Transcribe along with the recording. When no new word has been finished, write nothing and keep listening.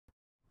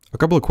A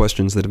couple of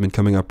questions that have been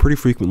coming up pretty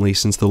frequently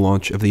since the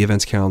launch of the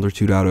Events Calendar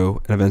 2.0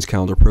 and Events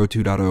Calendar Pro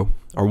 2.0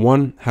 are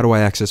 1, how do I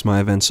access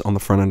my events on the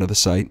front end of the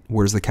site?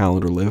 Where does the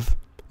calendar live?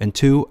 And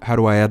 2, how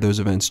do I add those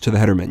events to the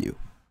header menu?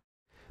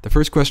 The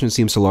first question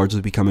seems to largely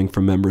be coming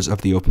from members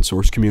of the open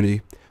source community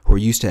who are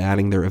used to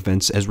adding their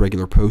events as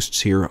regular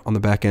posts here on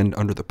the back end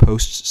under the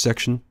Posts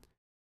section,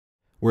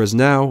 whereas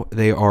now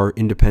they are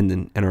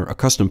independent and are a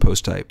custom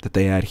post type that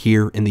they add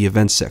here in the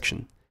Events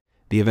section.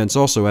 The events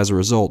also, as a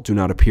result, do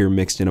not appear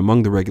mixed in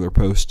among the regular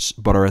posts,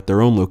 but are at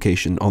their own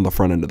location on the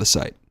front end of the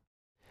site.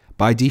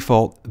 By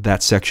default,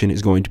 that section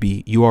is going to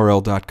be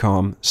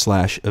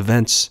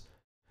url.com/events,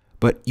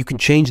 but you can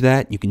change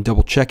that, you can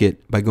double check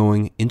it by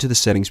going into the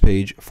settings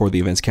page for the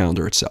Events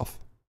Calendar itself.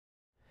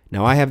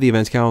 Now I have the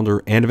Events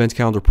Calendar and Events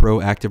Calendar Pro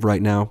active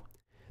right now.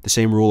 The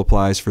same rule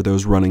applies for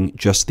those running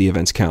just the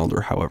Events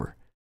Calendar, however.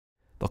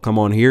 They'll come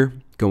on here,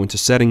 go into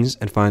Settings,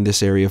 and find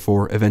this area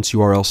for Events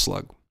URL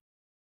Slug.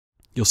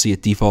 You'll see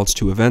it defaults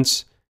to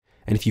events,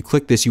 and if you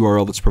click this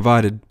URL that's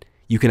provided,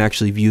 you can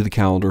actually view the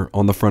calendar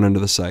on the front end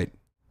of the site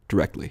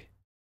directly.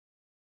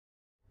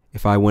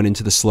 If I went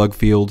into the slug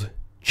field,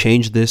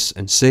 changed this,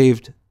 and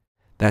saved,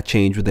 that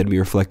change would then be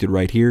reflected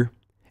right here,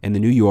 and the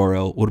new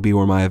URL would be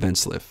where my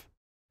events live.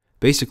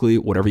 Basically,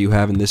 whatever you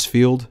have in this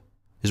field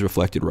is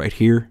reflected right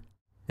here,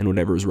 and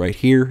whatever is right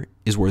here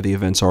is where the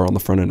events are on the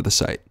front end of the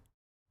site.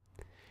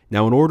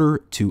 Now, in order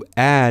to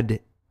add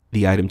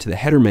the item to the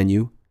header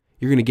menu,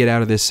 you're going to get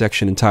out of this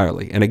section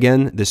entirely. And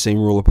again, this same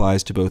rule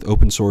applies to both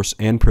open source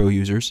and pro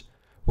users.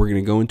 We're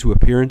going to go into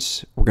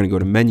Appearance, we're going to go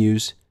to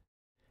Menus,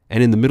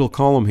 and in the middle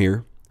column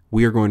here,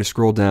 we are going to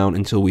scroll down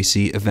until we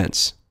see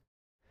Events.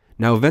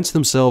 Now, events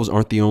themselves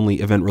aren't the only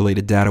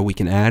event-related data we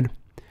can add.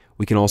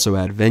 We can also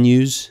add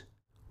venues,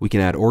 we can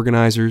add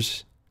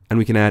organizers, and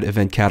we can add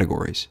event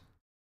categories.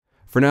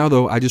 For now,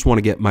 though, I just want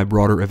to get my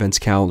broader events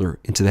calendar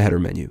into the header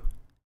menu.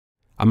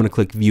 I'm going to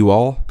click View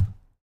All,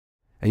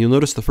 and you'll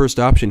notice the first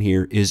option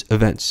here is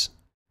Events.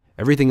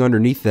 Everything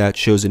underneath that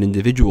shows an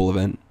individual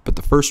event, but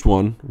the first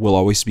one will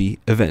always be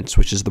Events,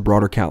 which is the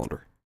broader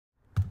calendar.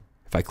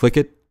 If I click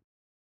it,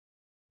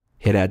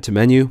 hit Add to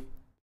Menu,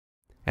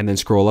 and then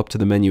scroll up to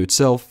the menu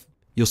itself,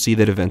 you'll see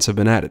that events have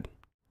been added.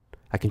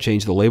 I can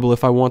change the label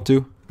if I want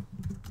to,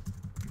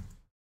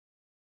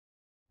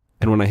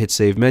 and when I hit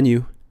Save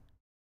Menu,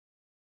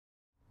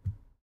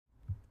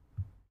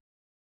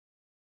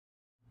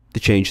 the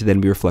change should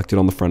then be reflected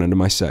on the front end of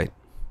my site.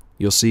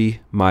 You'll see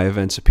My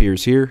Events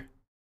appears here.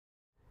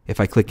 If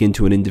I click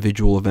into an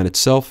individual event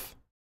itself,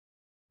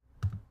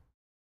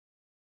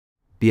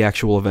 the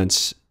actual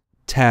events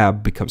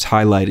tab becomes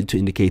highlighted to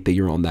indicate that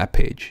you're on that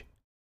page.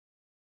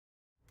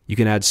 You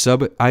can add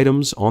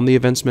sub-items on the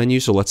events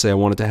menu. So let's say I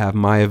wanted to have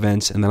My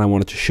Events and then I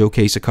wanted to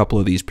showcase a couple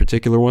of these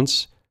particular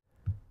ones.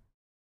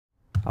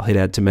 I'll hit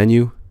Add to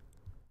Menu,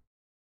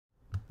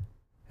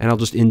 and I'll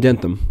just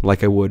indent them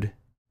like I would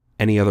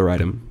any other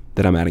item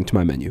that I'm adding to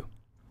my menu.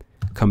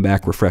 Come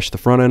back, refresh the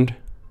front end,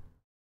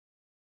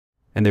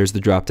 and there's the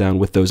drop down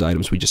with those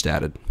items we just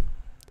added.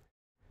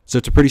 So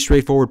it's a pretty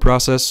straightforward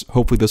process.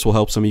 Hopefully this will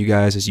help some of you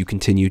guys as you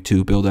continue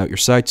to build out your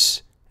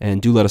sites, and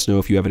do let us know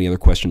if you have any other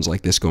questions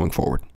like this going forward.